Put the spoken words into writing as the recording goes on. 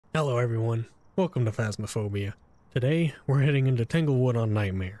Hello everyone, welcome to Phasmophobia. Today, we're heading into Tanglewood on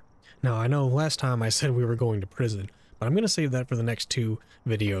Nightmare. Now I know last time I said we were going to prison, but I'm going to save that for the next two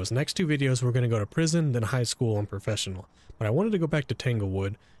videos. The next two videos we're going to go to prison, then high school and professional. But I wanted to go back to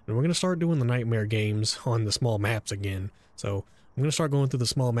Tanglewood, and we're going to start doing the Nightmare games on the small maps again. So, I'm going to start going through the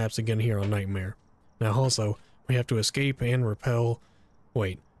small maps again here on Nightmare. Now also, we have to escape and repel...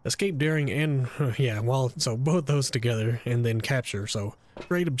 escape daring and... so both those together, and then capture, so...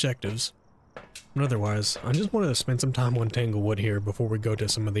 great objectives. But otherwise, I just wanted to spend some time on Tanglewood here before we go to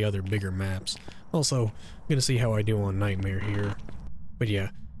some of the other bigger maps. Also, I'm gonna see how I do on Nightmare here. But yeah,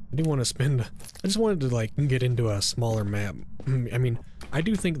 I do want to spend... I just wanted to, like, get into a smaller map. I mean, I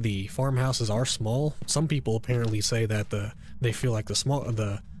do think the farmhouses are small. Some people apparently say that they feel like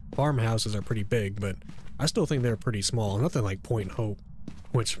the farmhouses are pretty big, but I still think they're pretty small. Nothing like Point Hope.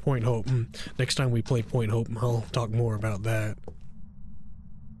 Which, Point Hope, next time we play Point Hope, I'll talk more about that.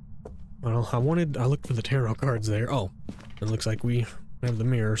 Well, I looked for the tarot cards there. Oh, it looks like we have the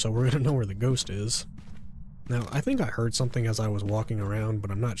mirror, so we're gonna know where the ghost is. Now, I think I heard something as I was walking around,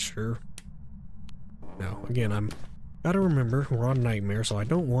 but I'm not sure. Now, again, gotta remember, we're on Nightmare, so I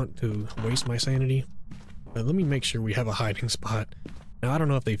don't want to waste my sanity. But let me make sure we have a hiding spot. Now, I don't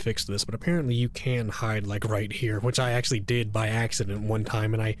know if they fixed this, but apparently you can hide, like, right here, which I actually did by accident one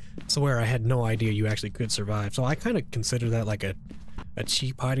time, and I swear I had no idea you actually could survive. So I kind of consider that like a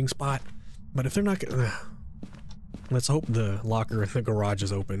cheap hiding spot. But if they're not gonna... let's hope the locker in the garage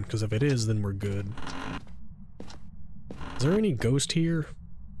is open, because if it is, then we're good. Is there any ghost here?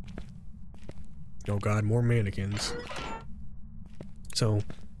 Oh god, more mannequins. So,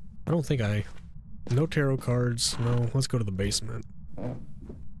 I don't think no tarot cards, no, let's go to the basement.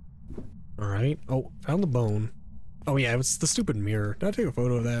 Alright, oh, found the bone. Oh yeah, it's the stupid mirror. Did I take a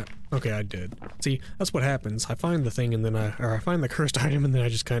photo of that? Okay, I did. See, that's what happens. I find the thing and then I find the cursed item and then I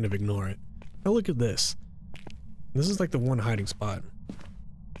just kind of ignore it. Now look at this. This is like the one hiding spot.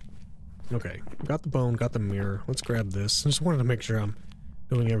 Okay, got the bone, got the mirror. Let's grab this. I just wanted to make sure I'm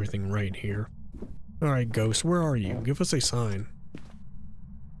doing everything right here. Alright, ghost, where are you? Give us a sign.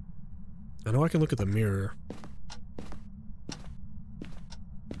 I know I can look at the mirror.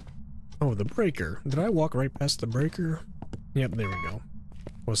 Oh, the breaker. Did I walk right past the breaker? Yep, there we go.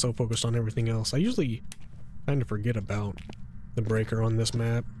 I was so focused on everything else. I usually kind of forget about the breaker on this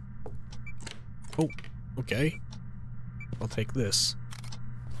map. Oh, okay. I'll take this.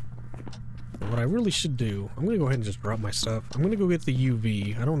 What I really should do, I'm gonna go ahead and just drop my stuff. I'm gonna go get the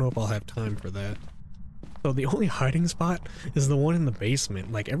UV. I don't know if I'll have time for that. So the only hiding spot is the one in the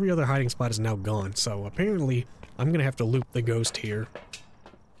basement. Like, every other hiding spot is now gone. So apparently, I'm gonna have to loop the ghost here.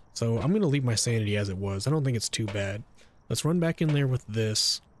 So I'm gonna leave my sanity as it was. I don't think it's too bad. Let's run back in there with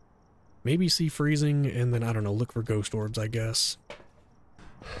this. Maybe see freezing, and then, I don't know, look for ghost orbs, I guess.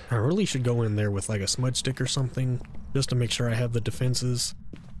 I really should go in there with like a smudge stick or something, just to make sure I have the defenses.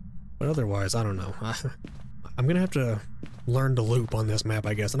 But otherwise, I don't know. I'm gonna have to learn to loop on this map,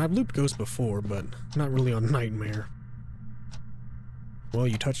 I guess. And I've looped ghosts before, but not really on Nightmare. Well,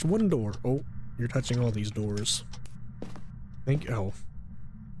 you touched one door. Oh, you're touching all these doors. Oh.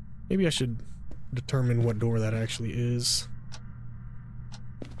 Maybe I should determine what door that actually is.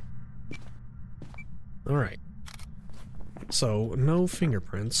 Alright. So, no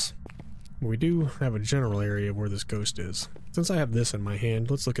fingerprints. We do have a general area where this ghost is. Since I have this in my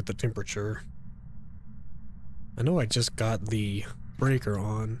hand, let's look at the temperature. I know I just got the breaker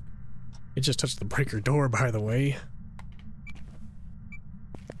on. It just touched the breaker door, by the way.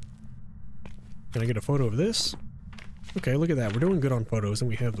 Can I get a photo of this? Okay, look at that. We're doing good on photos, and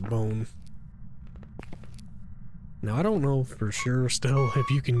we have the bone. Now, I don't know for sure still if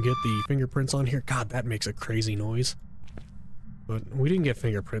you can get the fingerprints on here. God, that makes a crazy noise. But we didn't get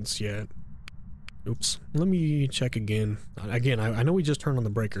fingerprints yet. Oops. Let me check again. Again, I know we just turned on the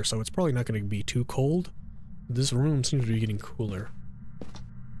breaker, so it's probably not going to be too cold. This room seems to be getting cooler.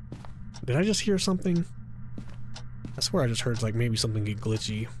 Did I just hear something? I swear I just heard like maybe something get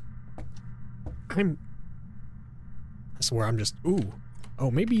glitchy. I swear I'm just... Ooh.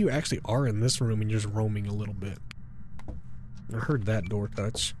 Oh, maybe you actually are in this room and you're just roaming a little bit. I heard that door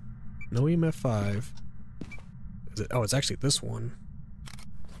touch. No EMF 5. Is it? Oh, it's actually this one.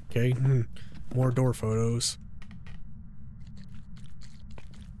 Okay. More door photos.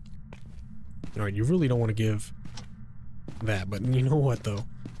 Alright, you really don't want to give that, but you know what though?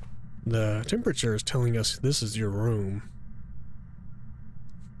 The temperature is telling us this is your room.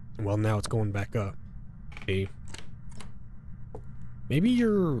 Well, now it's going back up. Okay. Maybe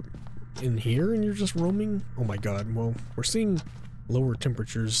you're in here and you're just roaming? Oh my god, well, we're seeing lower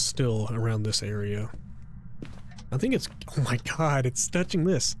temperatures still around this area. I think it's... Oh my god, it's touching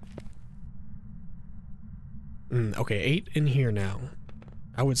this. Okay, 8 in here now.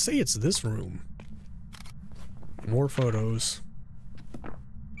 I would say it's this room. More photos.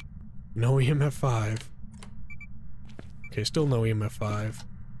 No EMF 5. Okay, still no EMF 5.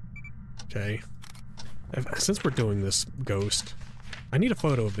 Okay. Since we're doing this ghost, I need a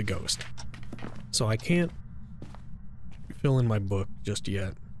photo of the ghost. So I can't fill in my book just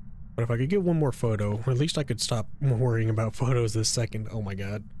yet. But if I could get one more photo, at least I could stop worrying about photos this second. Oh my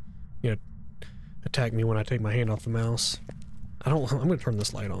god. You know, attack me when I take my hand off the mouse. I'm gonna turn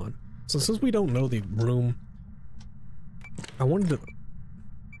this light on. So since we don't know the room, I wanted to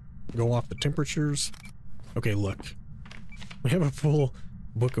go off the temperatures. Okay, look. We have a full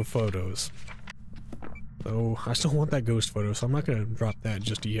book of photos. So I still want that ghost photo, so I'm not gonna drop that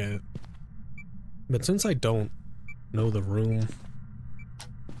just yet. But since I don't know the room,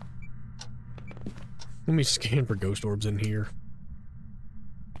 let me scan for ghost orbs in here.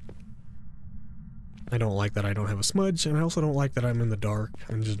 I don't like that I don't have a smudge, and I also don't like that I'm in the dark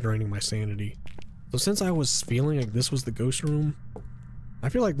and just draining my sanity. So since I was feeling like this was the ghost room, I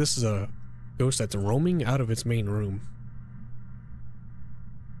feel like this is a ghost that's roaming out of its main room.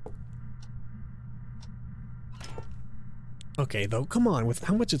 Okay, though, come on, with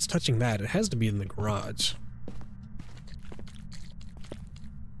how much it's touching that, it has to be in the garage.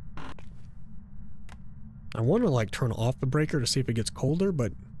 I want to, like, turn off the breaker to see if it gets colder,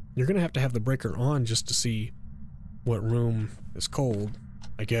 but you're gonna have to have the breaker on just to see what room is cold,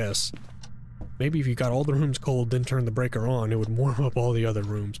 I guess. Maybe if you got all the rooms cold, then turn the breaker on, it would warm up all the other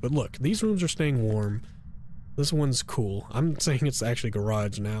rooms. But look, these rooms are staying warm. This one's cool. I'm saying it's actually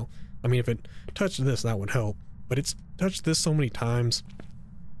garage now. I mean, if it touched this, that would help. But it's touched this so many times,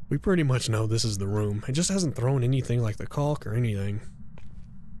 we pretty much know this is the room. It just hasn't thrown anything like the caulk or anything.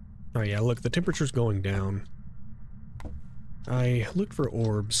 Oh yeah, look, the temperature's going down. I looked for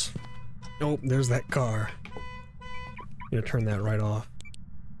orbs. Oh, there's that car. I'm gonna turn that right off.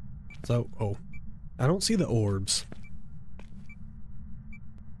 So, oh, I don't see the orbs.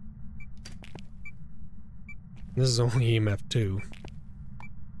 This is only EMF 2.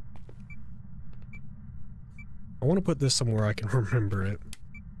 I want to put this somewhere I can remember it.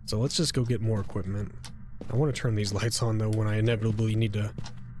 So let's just go get more equipment. I want to turn these lights on though when I inevitably need to...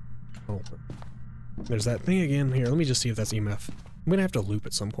 Oh, there's that thing again. Here, let me just see if that's EMF. I'm gonna have to loop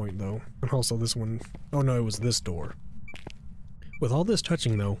at some point though. And also this one... Oh no, it was this door. With all this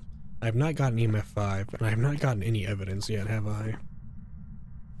touching though, I have not gotten EMF 5, and I have not gotten any evidence yet, have I?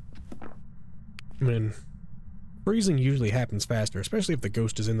 I mean, freezing usually happens faster, especially if the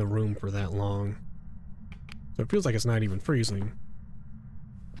ghost is in the room for that long. So it feels like it's not even freezing.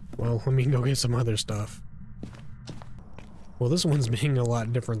 Well, let me go get some other stuff. Well, this one's being a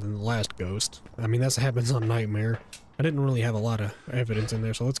lot different than the last ghost. I mean, that happens on Nightmare. I didn't really have a lot of evidence in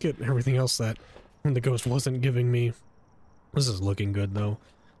there, so let's get everything else that the ghost wasn't giving me. This is looking good, though.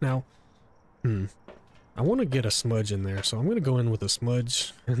 Now, I want to get a smudge in there, so I'm going to go in with a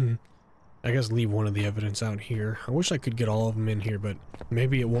smudge, and I guess leave one of the evidence out here. I wish I could get all of them in here, but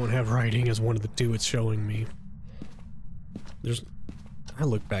maybe it won't have writing as one of the two it's showing me. I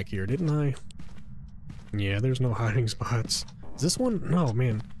looked back here, didn't I? Yeah, there's no hiding spots. Is this one? No,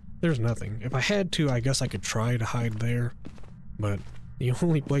 man, there's nothing. If I had to, I guess I could try to hide there, but the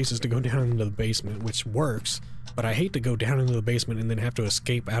only place is to go down into the basement, which works, but I hate to go down into the basement and then have to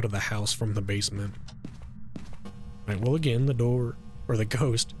escape out of the house from the basement. Alright, well again, the door, or the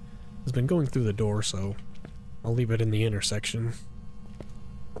ghost, has been going through the door, so I'll leave it in the intersection.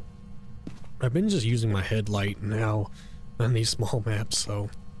 I've been just using my headlight now on these small maps, so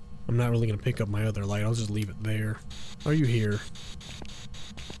I'm not really going to pick up my other light. I'll just leave it there. Are you here?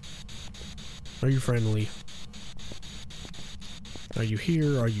 Are you friendly? Are you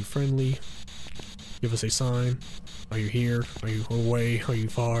here? Are you friendly? Give us a sign. Are you here? Are you away? Are you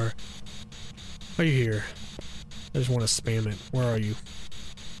far? Are you here? I just want to spam it. Where are you?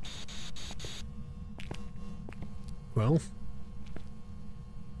 Well,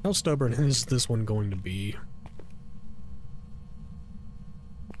 how stubborn is this one going to be?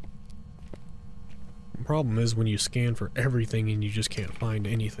 The problem is when you scan for everything and you just can't find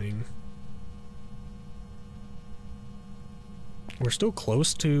anything. We're still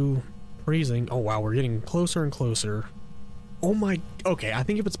close to freezing. Oh wow, we're getting closer and closer. Oh my... Okay, I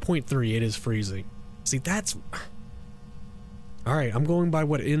think if it's 0.3, it is freezing. See, that's... Alright, I'm going by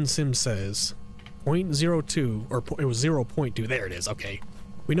what InSim says. 0.02, or it was 0.2. There it is, okay.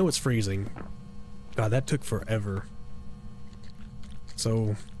 We know it's freezing. God, that took forever.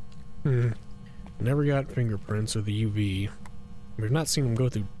 So... Never got fingerprints or the UV. We've not seen them go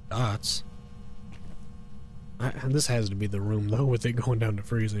through dots. This has to be the room, though, with it going down to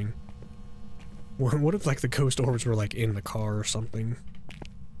freezing. What if, like, the ghost orbs were, like, in the car or something?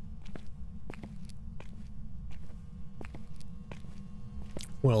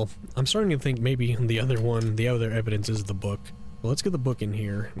 Well, I'm starting to think maybe the other evidence is the book. Well, let's get the book in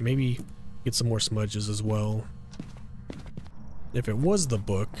here. Maybe get some more smudges as well. If it was the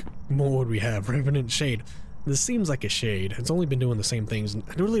book, what would we have? Revenant Shade. This seems like a shade. It's only been doing the same things.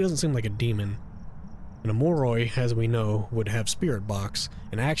 It really doesn't seem like a demon. And a Moroi, as we know, would have Spirit Box.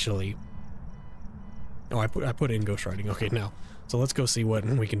 And actually... Oh, I put in Ghost Writing. Okay, now. So let's go see what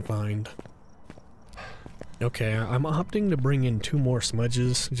we can find. Okay, I'm opting to bring in 2 more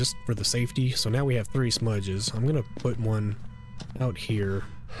smudges, just for the safety. So now we have 3 smudges. I'm gonna put one out here.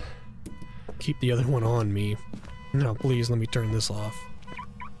 Keep the other one on me. No, please, let me turn this off.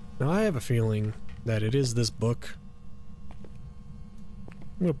 Now, I have a feeling that it is this book.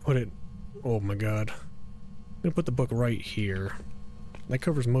 I'm gonna put it... Oh my god. I'm gonna put the book right here. That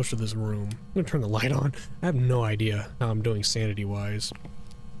covers most of this room. I'm gonna turn the light on. I have no idea how I'm doing sanity-wise.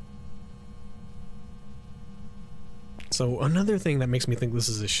 So, another thing that makes me think this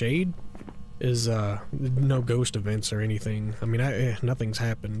is a shade is, no ghost events or anything. I mean, nothing's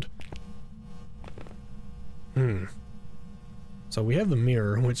happened. So we have the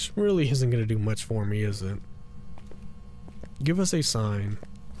mirror, which really isn't gonna do much for me, is it? Give us a sign.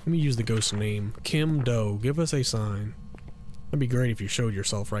 Let me use the ghost name. Kim Doe, give us a sign. That'd be great if you showed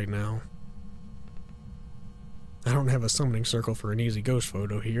yourself right now. I don't have a summoning circle for an easy ghost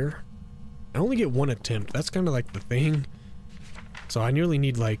photo here. I only get 1 attempt, that's kind of like the thing. So I nearly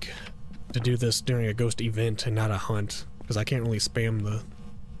need, like, to do this during a ghost event and not a hunt, because I can't really spam the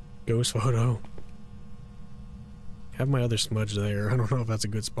ghost photo. Have my other smudge there. I don't know if that's a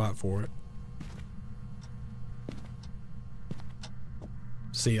good spot for it.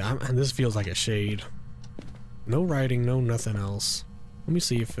 See, and this feels like a shade. No writing, no nothing else. Let me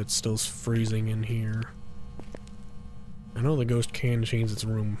see if it's still freezing in here. I know the ghost can change its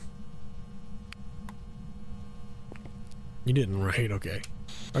room. You didn't, right? Okay.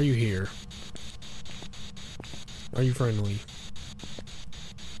 Are you here? Are you friendly?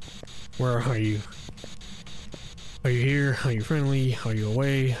 Where are you? Are you here? Are you friendly? Are you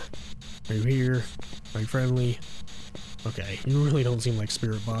away? Are you here? Are you friendly? Okay, you really don't seem like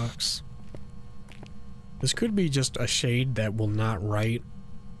Spirit Box. This could be just a shade that will not write.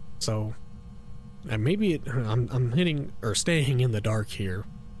 So, and maybe I'm hitting or staying in the dark here.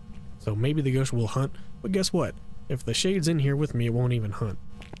 So maybe the ghost will hunt. But guess what? If the shade's in here with me, it won't even hunt.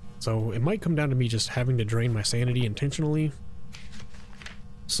 So it might come down to me just having to drain my sanity intentionally.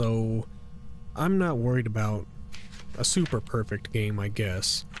 So I'm not worried about a super perfect game, I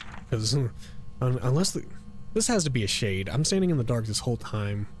guess. Because unless this has to be a shade. I'm standing in the dark this whole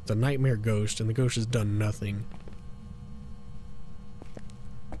time. It's a nightmare ghost, and the ghost has done nothing.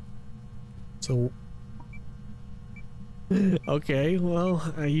 So... okay,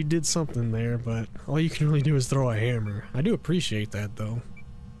 well, you did something there, but all you can really do is throw a hammer. I do appreciate that, though.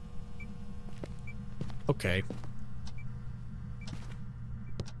 Okay.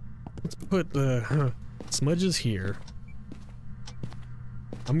 Let's put the smudges here.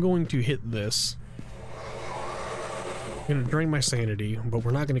 I'm going to hit this. I'm gonna drain my sanity, but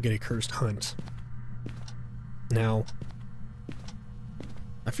we're not gonna get a cursed hunt. Now,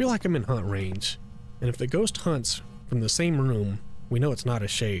 I feel like I'm in hunt range, and if the ghost hunts from the same room, we know it's not a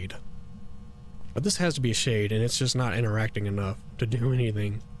shade. But this has to be a shade, and it's just not interacting enough to do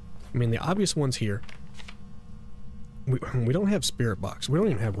anything. I mean, the obvious ones here. We don't have Spirit Box. We don't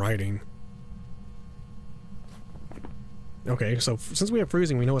even have writing. Okay, so since we have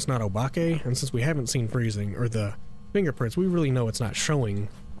freezing, we know it's not Obake, and since we haven't seen freezing, or the fingerprints, we really know it's not showing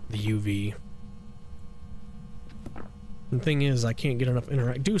the UV. The thing is, I can't get enough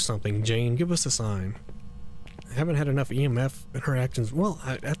do something, Jane. Give us a sign. I haven't had enough EMF interactions. Well,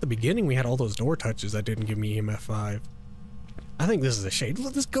 at the beginning, we had all those door touches that didn't give me EMF 5. I think this is a shade.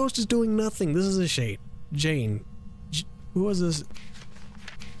 Look, this ghost is doing nothing. This is a shade. Jane. Who was this?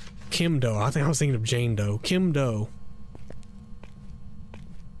 Kim Doe. I think I was thinking of Jane Doe. Kim Doe.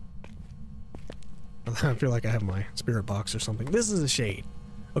 I feel like I have my Spirit Box or something. This is a shade.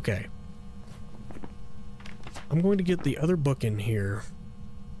 Okay. I'm going to get the other book in here.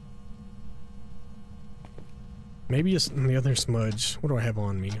 Maybe the other smudge. What do I have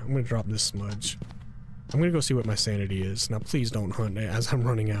on me? I'm going to drop this smudge. I'm going to go see what my sanity is. Now, please don't hunt as I'm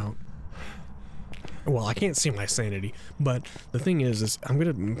running out. Well, I can't see my sanity, but the thing is I'm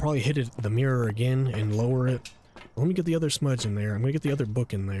going to probably hit the mirror again and lower it. Let me get the other smudge in there. I'm going to get the other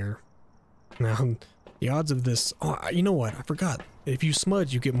book in there. Now, the odds of this... Oh, you know what? I forgot. If you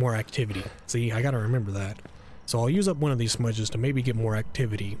smudge, you get more activity. See, I got to remember that. So I'll use up one of these smudges to maybe get more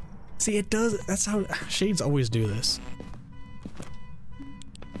activity. See, it does, that's how shades always do this.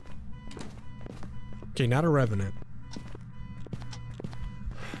 Okay, not a revenant.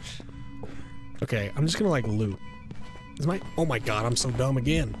 Okay, I'm just gonna like loot. Is my, oh my god, I'm so dumb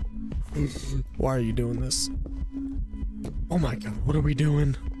again. Why are you doing this? Oh my god, what are we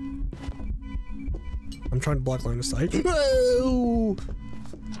doing? I'm trying to block line of sight. Oh!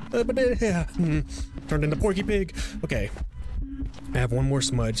 Turned into Porky Pig. Okay. I have one more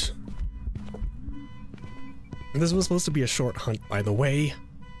smudge. This was supposed to be a short hunt, by the way.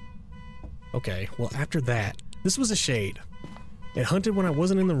 Okay, well after that, this was a shade. It hunted when I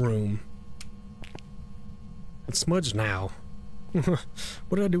wasn't in the room. It's smudged now.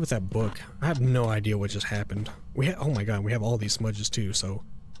 What did I do with that book? I have no idea what just happened. Oh my god, we have all these smudges too, so...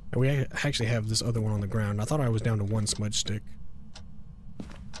 We actually have this other one on the ground. I thought I was down to one smudge stick.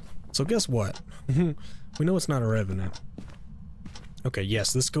 So guess what? We know it's not a revenant. Okay,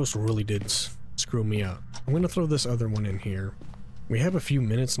 yes, this ghost really did screw me up. I'm gonna throw this other one in here. We have a few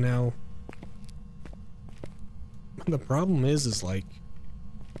minutes now. The problem is like...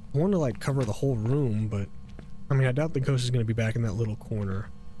 I want to like cover the whole room, but... I mean, I doubt the ghost is gonna be back in that little corner.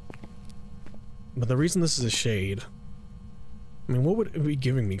 But the reason this is a shade... I mean, what would it be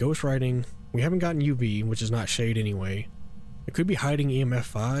giving me? Ghost writing. We haven't gotten UV, which is not shade anyway. It could be hiding EMF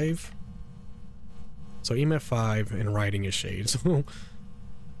 5. So EMF 5 and writing is shade. So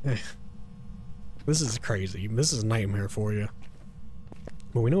this is crazy. This is a nightmare for you.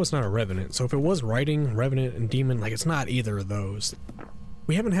 But we know it's not a revenant. So if it was writing, revenant, and demon, like it's not either of those.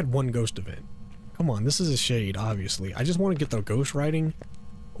 We haven't had one ghost event. Come on, this is a shade, obviously. I just want to get the ghost writing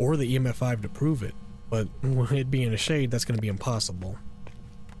or the EMF 5 to prove it. But it being a shade, that's going to be impossible.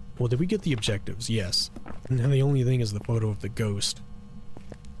 Well, did we get the objectives? Yes. Now the only thing is the photo of the ghost.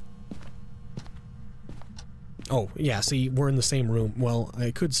 Oh, yeah, see, we're in the same room. Well,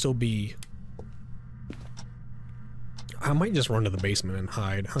 it could still be... I might just run to the basement and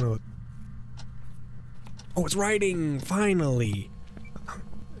hide. I don't know. Oh, it's writing! Finally!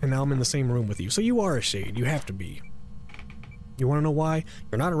 And now I'm in the same room with you. So you are a shade. You have to be. You want to know why?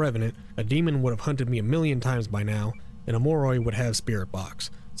 You're not a revenant. A demon would have hunted me 1,000,000 times by now, and a Moroi would have spirit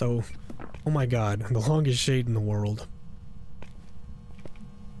box. So, oh my god, the longest shade in the world.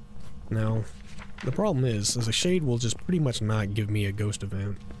 Now, the problem is a shade will just pretty much not give me a ghost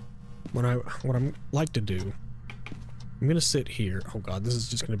event. What I'm like to do, I'm gonna sit here. Oh god, this is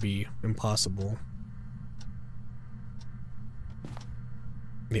just gonna be impossible.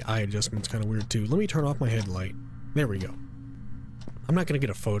 The eye adjustment's kind of weird too. Let me turn off my headlight. There we go. I'm not gonna get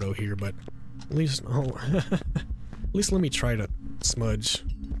a photo here, but at least, oh, at least let me try to smudge.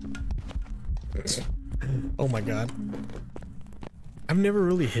 Oh my god. I've never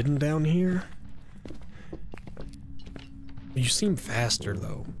really hidden down here. You seem faster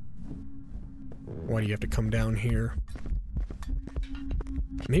though. Why do you have to come down here?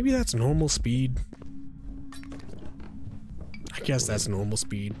 Maybe that's normal speed. I guess that's normal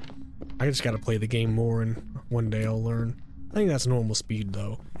speed. I just gotta play the game more and one day I'll learn. I think that's normal speed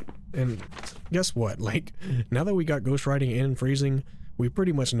though. And guess what? Like, now that we got ghostwriting and freezing, we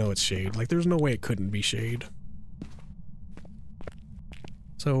pretty much know it's shade. Like, there's no way it couldn't be shade.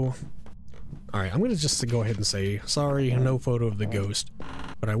 So, alright, I'm gonna just go ahead and say, sorry, no photo of the ghost.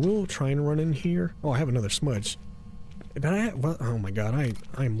 But I will try and run in here. Oh, I have another smudge. Did I have, well, oh my god,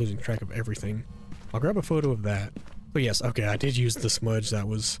 I am losing track of everything. I'll grab a photo of that. But yes, okay, I did use the smudge that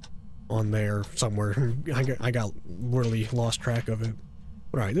was on there somewhere. I got really lost track of it.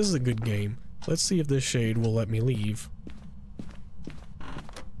 Alright, this is a good game. Let's see if this shade will let me leave.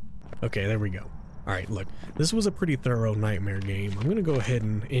 Okay, there we go. Alright, look. This was a pretty thorough nightmare game. I'm gonna go ahead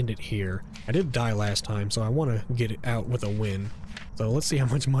and end it here. I did die last time, so I want to get it out with a win. So let's see how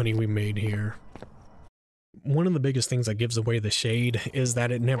much money we made here. One of the biggest things that gives away the shade is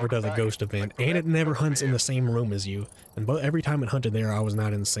that it never does a ghost event, and it never hunts in the same room as you. And every time it hunted there, I was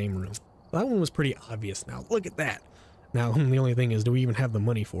not in the same room. That one was pretty obvious now. Look at that! Now, the only thing is, do we even have the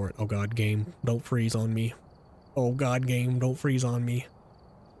money for it? Oh god, game, don't freeze on me. Oh god, game, don't freeze on me.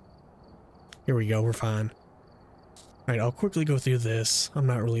 Here we go, we're fine. Alright, I'll quickly go through this. I'm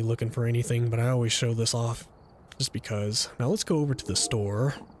not really looking for anything, but I always show this off. Just because. Now let's go over to the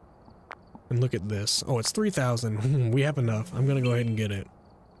store. And look at this. Oh, it's 3,000. We have enough. I'm gonna go ahead and get it.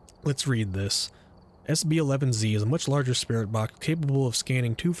 Let's read this. SB11Z is a much larger spirit box capable of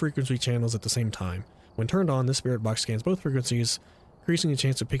scanning 2 frequency channels at the same time. When turned on, this spirit box scans both frequencies, increasing the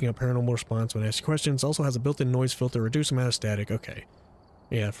chance of picking up paranormal response when asked questions. Also has a built-in noise filter, reduced amount of static. Okay.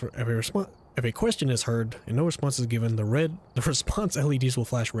 Yeah, if a question is heard and no response is given, the response LEDs will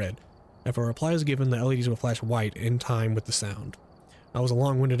flash red. If a reply is given, the LEDs will flash white in time with the sound. That was a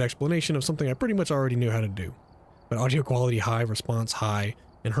long-winded explanation of something I pretty much already knew how to do. But audio quality high, response high,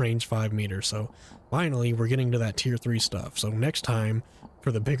 and range 5 meters. So finally, we're getting to that tier 3 stuff. So next time,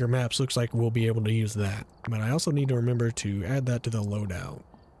 for the bigger maps, looks like we'll be able to use that. But I also need to remember to add that to the loadout.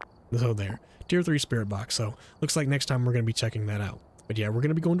 So there, tier 3 spirit box. So looks like next time we're going to be checking that out. But yeah, we're going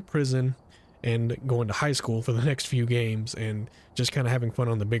to be going to prison and going to high school for the next few games and just kind of having fun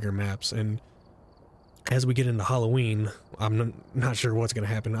on the bigger maps. And as we get into Halloween, I'm not sure what's going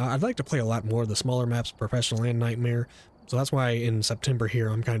to happen. I'd like to play a lot more of the smaller maps, Professional and Nightmare. So that's why in September here,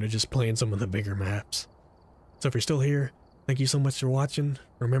 I'm kind of just playing some of the bigger maps. So if you're still here, thank you so much for watching.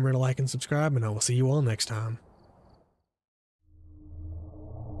 Remember to like and subscribe, and I will see you all next time.